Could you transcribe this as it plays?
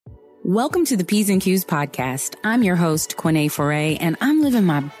Welcome to the P's and Q's podcast. I'm your host, Quine Foray, and I'm living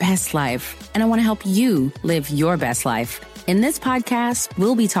my best life. And I want to help you live your best life. In this podcast,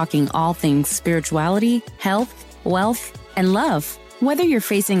 we'll be talking all things spirituality, health, wealth, and love. Whether you're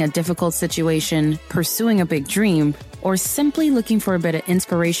facing a difficult situation, pursuing a big dream, or simply looking for a bit of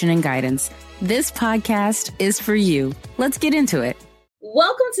inspiration and guidance, this podcast is for you. Let's get into it.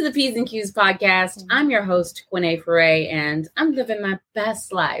 Welcome to the P's and Q's podcast. I'm your host, Quine Foray, and I'm living my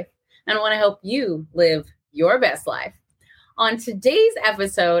best life. And I want to help you live your best life. On today's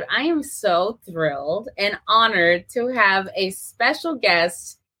episode, I am so thrilled and honored to have a special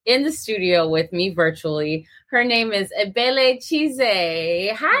guest in the studio with me virtually. Her name is Ebele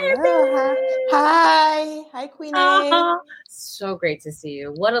Chizea. Hi, Ebele. Hi, Queenie. So great to see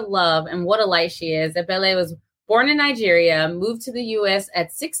you. What a love and what a light she is. Ebele was born in Nigeria, moved to the U.S.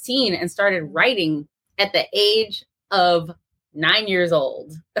 at 16 and started writing at the age of 9 years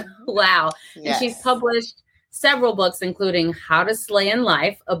old. Wow. Yes. And she's published several books, including How to Slay in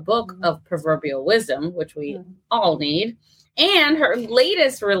Life, a book of proverbial wisdom, which we all need. And her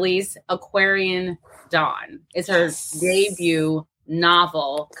latest release, Aquarian Dawn, is her debut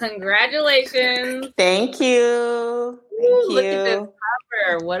novel. Congratulations. Thank you. Look at this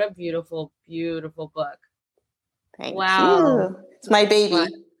cover. What a beautiful, beautiful book. Thank you. It's my baby.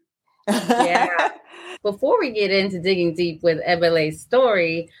 Yeah. Before we get into digging deep with Ebele's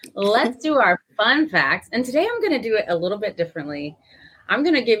story, let's do our fun facts. And today I'm going to do it a little bit differently. I'm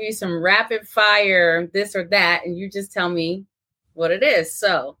going to give you some rapid fire, this or that, and you just tell me what it is.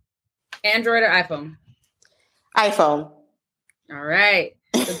 So, Android or iPhone? iPhone. All right.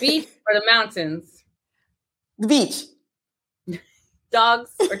 The beach or the mountains? The beach. Dogs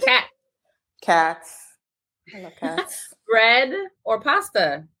or cats? Cats. I love cats. Bread or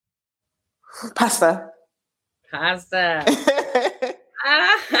pasta? Pasta.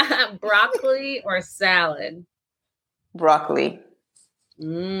 Broccoli or salad? Broccoli.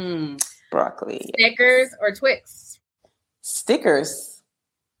 Broccoli. Snickers or Twix? Stickers.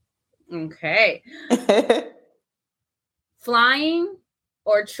 Okay. Flying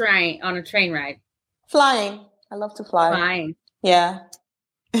or train on a train ride? Flying. I love to fly. Flying. Yeah.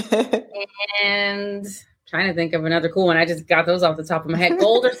 And trying to think of another cool one. I just got those off the top of my head.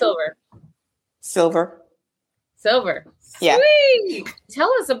 Gold or silver? Silver. Silver. Yeah. Sweet.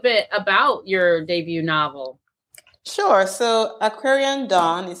 Tell us a bit about your debut novel. Sure. So Aquarian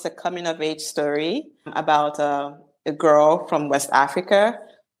Dawn is a coming-of-age story about a girl from West Africa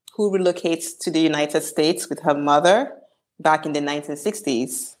who relocates to the United States with her mother back in the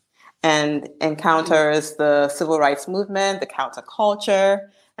 1960s and encounters the civil rights movement, the counterculture,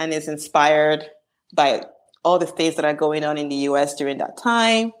 and is inspired by all the things that are going on in the U.S. during that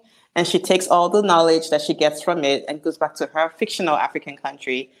time. And she takes all the knowledge that she gets from it and goes back to her fictional African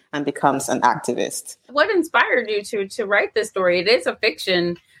country and becomes an activist. What inspired you to write this story? It is a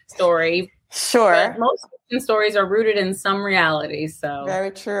fiction story. Sure. But most fiction stories are rooted in some reality. So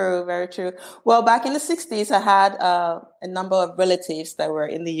very true. Very true. Well, back in the 60s, I had a number of relatives that were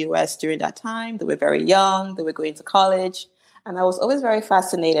in the U.S. during that time. They were very young. They were going to college. And I was always very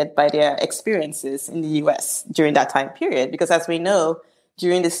fascinated by their experiences in the U.S. during that time period, because as we know,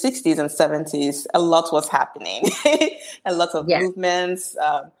 during the 60s and 70s, a lot was happening. A lot of movements.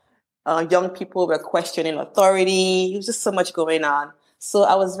 Young people were questioning authority. There was just so much going on. So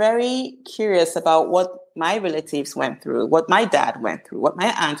I was very curious about what my relatives went through, what my dad went through, what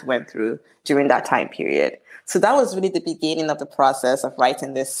my aunt went through during that time period. So that was really the beginning of the process of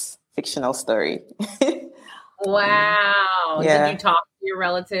writing this fictional story. Wow. Yeah. Did you talk to your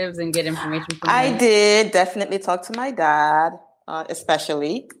relatives and get information from them? I did definitely talk to my dad.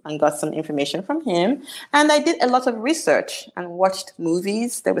 Especially, and got some information from him. And I did a lot of research and watched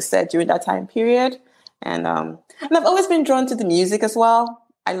movies that were set during that time period. And I've always been drawn to the music as well.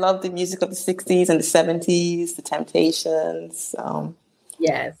 I love the music of the 60s and the 70s, the Temptations.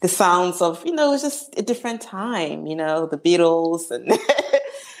 Yes. The sounds of, it was just a different time, the Beatles. And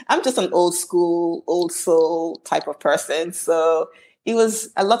I'm just an old school, old soul type of person. So it was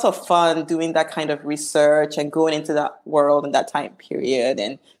a lot of fun doing that kind of research and going into that world in that time period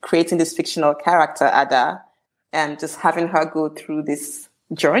and creating this fictional character, Ada, and just having her go through this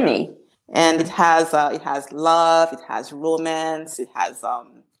journey. And it has love, it has romance, it has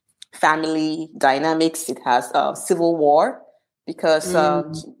family dynamics, it has civil war, because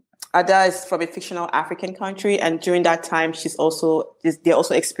Ada is from a fictional African country, and during that time, they're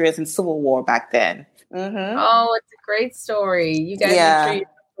also experiencing civil war back then. Mm-hmm. Oh, it's a great story. You guys make sure you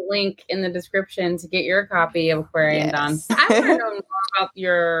put the link in the description to get your copy of Aquarian Dawn. I want to know more about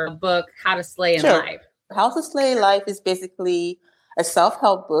your book, How to Slay in Life. How to Slay in Life is basically a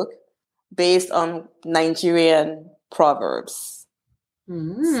self-help book based on Nigerian proverbs.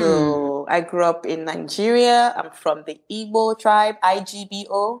 So I grew up in Nigeria. I'm from the Igbo tribe,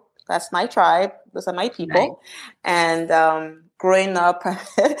 IGBO. That's my tribe. Those are my people. Nice. And growing up,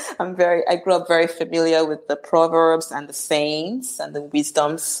 I grew up very familiar with the proverbs and the sayings and the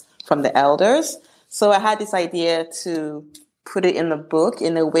wisdoms from the elders. So I had this idea to put it in the book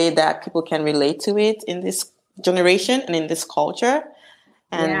in a way that people can relate to it in this generation and in this culture.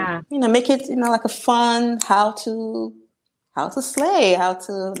 And, make it, like a fun how to slay, how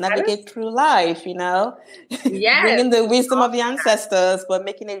to navigate through life, bringing the wisdom of the ancestors, but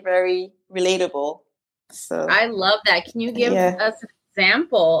making it very relatable. So I love that. Can you give us an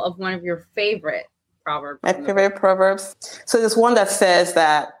example of one of your favorite proverbs? My favorite proverbs. So there's one that says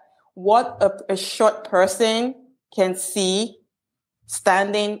that what a short person can see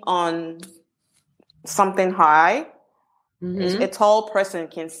standing on something high, a tall person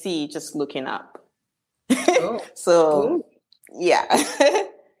can see just looking up. So, yeah.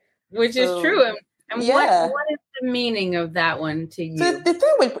 Which is true. And what is the meaning of that one to you? So the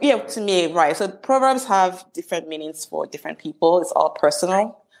thing to me, right. So Proverbs have different meanings for different people. It's all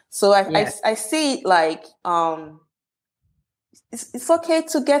personal. So I see it like, it's okay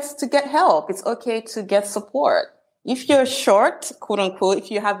to get help. It's okay to get support. If you're short, quote unquote,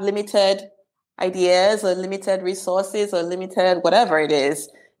 if you have limited ideas or limited resources or limited whatever it is,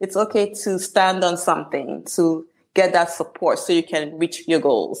 it's okay to stand on something to get that support so you can reach your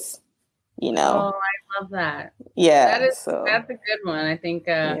goals. Oh, I love that. Yeah. That's a good one. I think.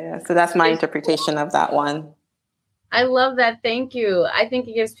 So that's my interpretation of that one. I love that. Thank you. I think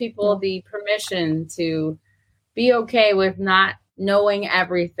it gives people the permission to be okay with not knowing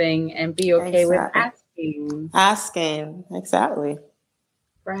everything and be okay with asking. Exactly.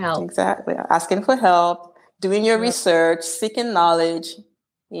 For help. Exactly. Asking for help, doing your research, seeking knowledge,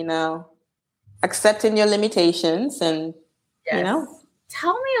 accepting your limitations and,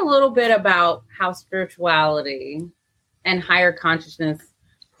 Tell me a little bit about how spirituality and higher consciousness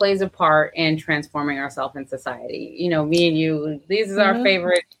plays a part in transforming ourselves in society. Me and you, this is our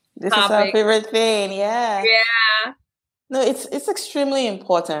favorite This topic. is our favorite thing. Yeah. Yeah. No, it's extremely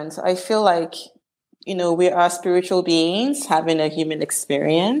important. I feel like, we are spiritual beings having a human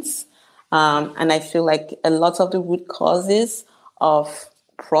experience. And I feel like a lot of the root causes of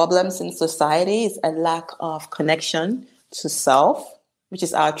problems in society is a lack of connection to self, which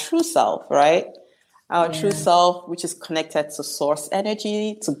is our true self, right? Our true self, which is connected to source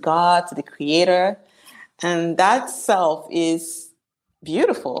energy, to God, to the creator. And that self is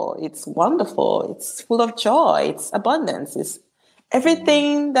beautiful. It's wonderful. It's full of joy. It's abundance. It's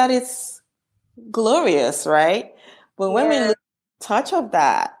everything that is glorious, right? But when we lose touch of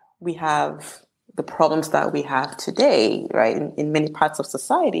that, we have the problems that we have today, right? In many parts of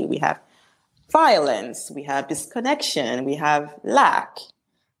society, we have violence, we have disconnection, we have lack,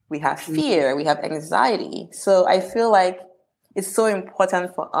 we have fear, we have anxiety. So I feel like it's so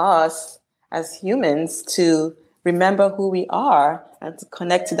important for us as humans to remember who we are and to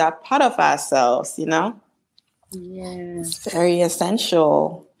connect to that part of ourselves, Yes. It's very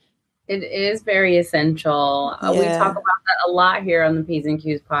essential. It is very essential. We talk about that a lot here on the P's and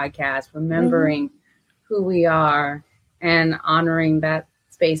Q's podcast, remembering who we are and honoring that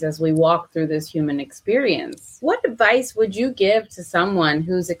space as we walk through this human experience. What advice would you give to someone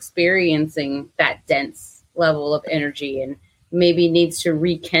who's experiencing that dense level of energy and maybe needs to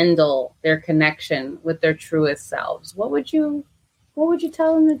rekindle their connection with their truest selves? What would you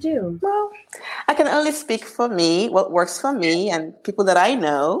tell them to do? Well, I can only speak for me, what works for me and people that I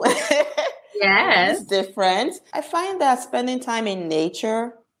know. Yes. It's different. I find that spending time in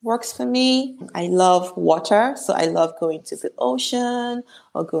nature works for me. I love water, so I love going to the ocean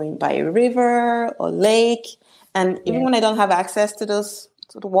or going by a river or lake. And even when I don't have access to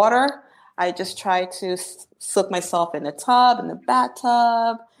the water, I just try to soak myself in the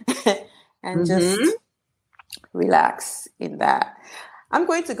bathtub, and just relax in that. I'm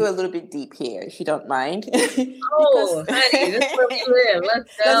going to go a little bit deep here, if you don't mind. Honey, this is where we live.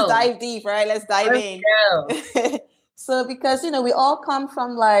 Let's go. Let's dive deep, right? Let's dive in. Go. So, because, we all come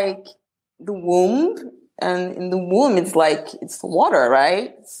from like the womb, and in the womb, it's water,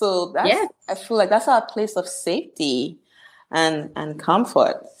 right? So I feel like that's our place of safety and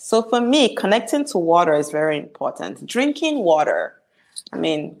comfort. So for me, connecting to water is very important. Drinking water. I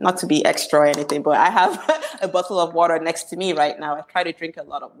mean, not to be extra or anything, but I have a bottle of water next to me right now. I try to drink a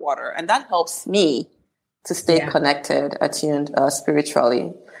lot of water, and that helps me to stay connected, attuned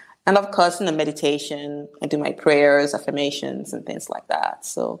spiritually. And of course, in the meditation, I do my prayers, affirmations, and things like that.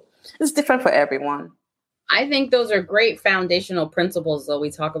 So it's different for everyone. I think those are great foundational principles, though. We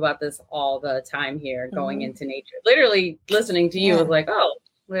talk about this all the time here, going into nature. Literally listening to you was like, oh,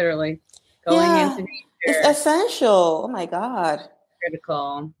 literally going into nature. It's essential. Oh my God.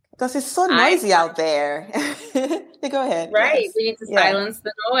 Critical. Because it's so noisy out there. Go ahead. Right. Yes. We need to silence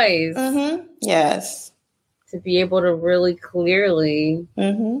the noise. Yes. To be able to really clearly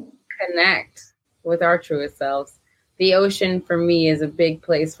connect with our truest selves. The ocean for me is a big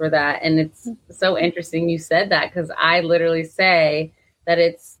place for that. And it's so interesting you said that, because I literally say that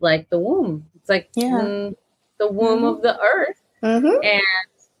it's like the womb. It's like the womb of the earth. And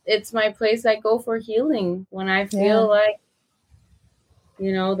it's my place I go for healing when I feel like,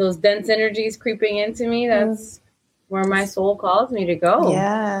 you know, those dense energies creeping into me. That's where my soul calls me to go.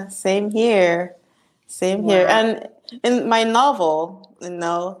 Yeah, same here. Same here. And in my novel, you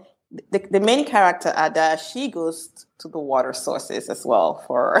know, the main character, Ada, she goes to the water sources as well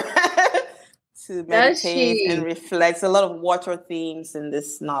for to meditate and reflect. A lot of water themes in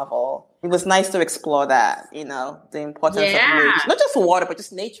this novel. It was nice to explore that, you know, the importance of nature. Not just water, but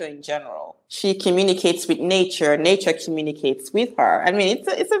just nature in general. She communicates with nature. Nature communicates with her. I mean,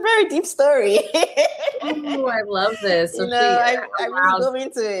 it's a very deep story. Oh, I love this. So you know, I really go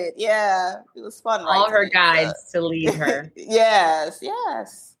into it. Yeah, it was fun. All her guides to lead her. Yes.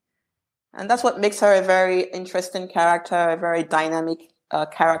 And that's what makes her a very interesting character, a very dynamic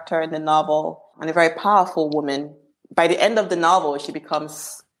character in the novel, and a very powerful woman. By the end of the novel, she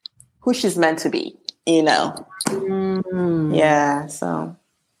becomes who she's meant to be, you know. Yeah, so.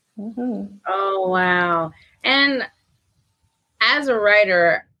 Oh, wow. And as a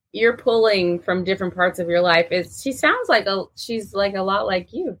writer, you're pulling from different parts of your life. She's like a lot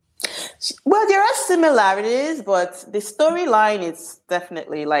like you. Well, there are similarities, but the storyline is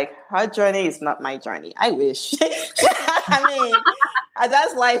definitely like her journey is not my journey. I wish. I mean,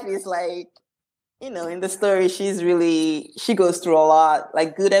 Ada's life is like, you know, in the story, she goes through a lot,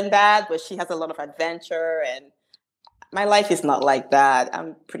 like good and bad, but she has a lot of adventure. And my life is not like that. I'm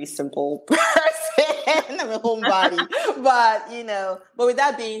a pretty simple person. I'm a homebody. But, you know, but with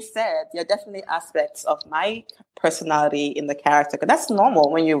that being said, there are definitely aspects of my personality in the character. Because that's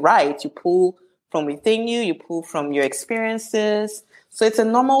normal. When you write, you pull from within you, you pull from your experiences. So it's a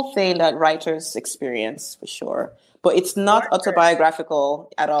normal thing that writers experience, for sure. But it's not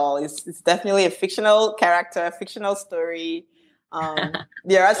autobiographical at all. It's definitely a fictional character, a fictional story.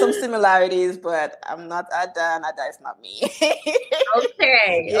 There are some similarities, but I'm not Ada, and Ada is not me.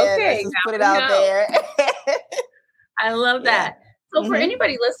 Okay. Let's just put it out there. I love that. So for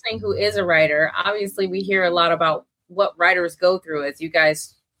anybody listening who is a writer, obviously we hear a lot about what writers go through as you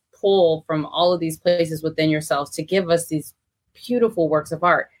guys pull from all of these places within yourselves to give us these beautiful works of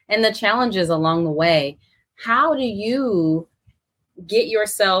art and the challenges along the way. How do you get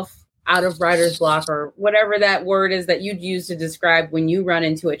yourself out of writer's block, or whatever that word is that you'd use to describe when you run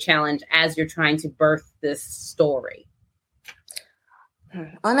into a challenge as you're trying to birth this story?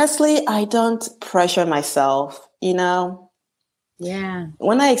 Honestly, I don't pressure myself, you know? Yeah.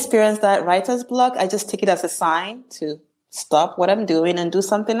 When I experience that writer's block, I just take it as a sign to stop what I'm doing and do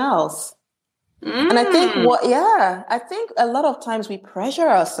something else. And I think a lot of times we pressure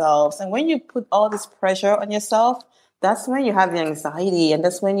ourselves. And when you put all this pressure on yourself, that's when you have the anxiety, and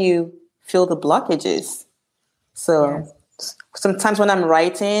that's when you feel the blockages. So sometimes when I'm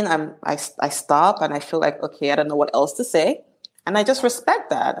writing, I stop and I feel like, okay, I don't know what else to say. And I just respect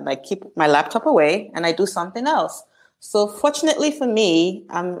that. And I keep my laptop away and I do something else. So fortunately for me,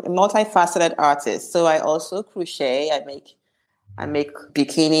 I'm a multifaceted artist. So I also crochet. I make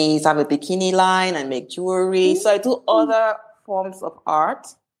bikinis. I have a bikini line. I make jewelry. So I do other forms of art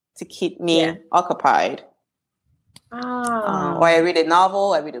to keep me occupied. Or I read a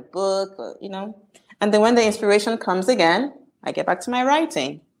novel, I read a book, you know. And then when the inspiration comes again, I get back to my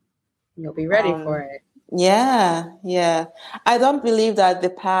writing. You'll be ready for it. Yeah. I don't believe that the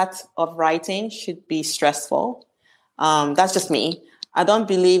path of writing should be stressful. That's just me. I don't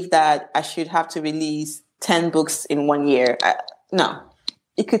believe that I should have to release 10 books in 1 year. No.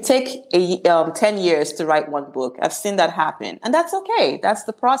 It could take 10 years to write one book. I've seen that happen. And that's okay. That's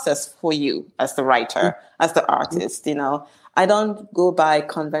the process for you as the writer, as the artist, you know. I don't go by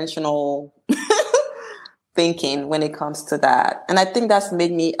conventional thinking when it comes to that. And I think that's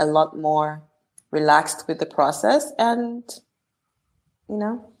made me a lot more relaxed with the process. And, you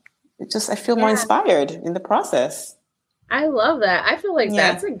know, I feel more inspired in the process. I love that. I feel like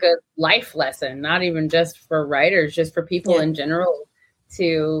that's a good life lesson, not even just for writers, just for people in general,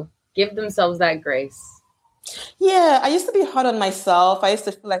 to give themselves that grace. Yeah, I used to be hard on myself. I used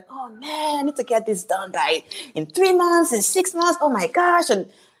to feel like, oh man, I need to get this done in 3 months, in 6 months. Oh my gosh. And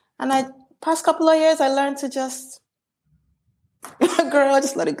I past couple of years, I learned to just, girl,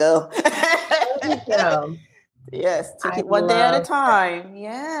 just let it go. Let it go. Yes, take it one day at a time.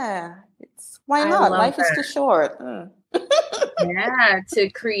 Yeah. Why not? Life is too short. Yeah, to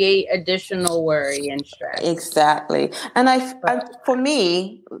create additional worry and stress. Exactly. And for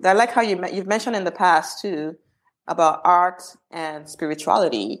me, I like how you've mentioned in the past too about art and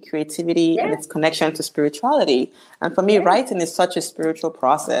spirituality, creativity, and its connection to spirituality. And for me, writing is such a spiritual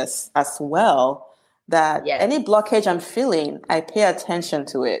process as well that any blockage I'm feeling, I pay attention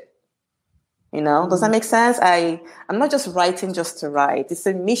to it. Does that make sense? I'm not just writing just to write. It's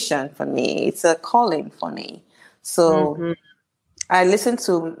a mission for me. It's a calling for me. So I listen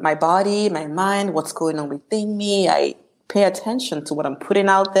to my body, my mind, what's going on within me. I pay attention to what I'm putting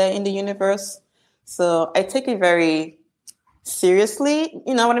out there in the universe. So I take it very seriously.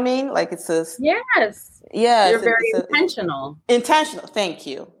 You know what I mean? Like it's a... Yes. Yeah. You're very intentional. Intentional. Thank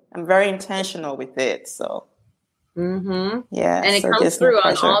you. I'm very intentional with it. So... Yeah, and it comes through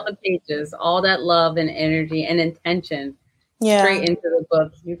on all the pages, all that love and energy and intention straight into the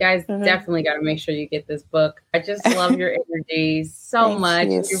book. You guys definitely got to make sure you get this book. I just love your energy so much.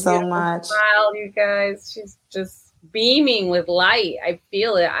 Thank you so much. Smile, you guys. She's just beaming with light. I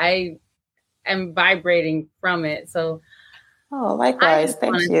feel it. I am vibrating from it. So, likewise.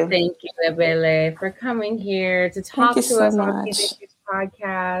 Thank you. Thank you, Ebele, for coming here to talk to us on the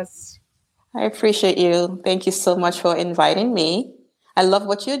podcast. I appreciate you. Thank you so much for inviting me. I love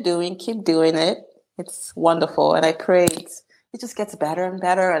what you're doing. Keep doing it. It's wonderful. And I pray it just gets better and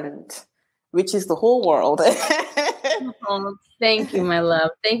better and reaches the whole world. Thank you, my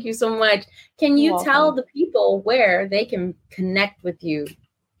love. Thank you so much. Can you tell the people where they can connect with you?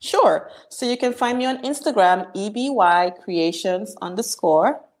 Sure. So you can find me on Instagram, EBYCreations_.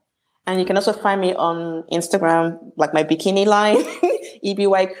 And you can also find me on Instagram, like my bikini line,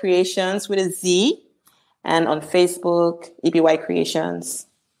 EBY Creations with a Z. And on Facebook, EBY Creations.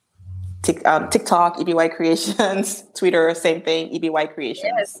 TikTok, EBY Creations. Twitter, same thing, EBY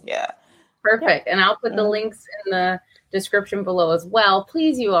Creations. Yes. Yeah. Perfect. And I'll put the links in the description below as well.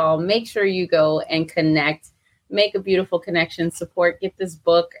 Please, you all, make sure you go and connect. Make a beautiful connection. Support. Get this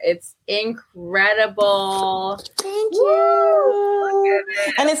book. It's incredible. Thank you.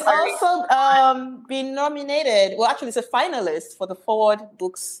 And it's also been nominated. Well, actually, it's a finalist for the Forward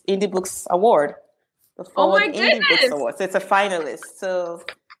Books Indie Books Award. The Forward Indie Books Award. So it's a finalist. So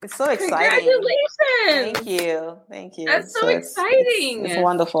it's so exciting. Congratulations. Thank you. That's so exciting. It's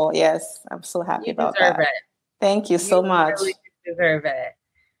wonderful. Yes. I'm so happy about that. It. Thank you so much. You really deserve it.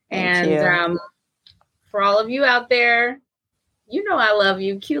 Thank you. For all of you out there, you know I love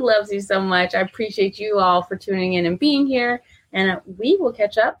you. Q loves you so much. I appreciate you all for tuning in and being here. And we will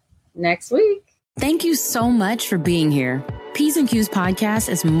catch up next week. Thank you so much for being here. P's and Q's podcast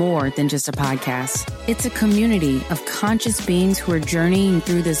is more than just a podcast. It's a community of conscious beings who are journeying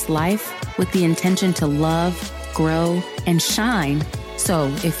through this life with the intention to love, grow, and shine.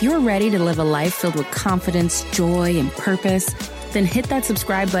 So if you're ready to live a life filled with confidence, joy, and purpose, then hit that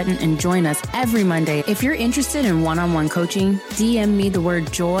subscribe button and join us every Monday. If you're interested in one-on-one coaching, DM me the word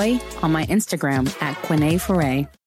joy on my Instagram @QueneForay.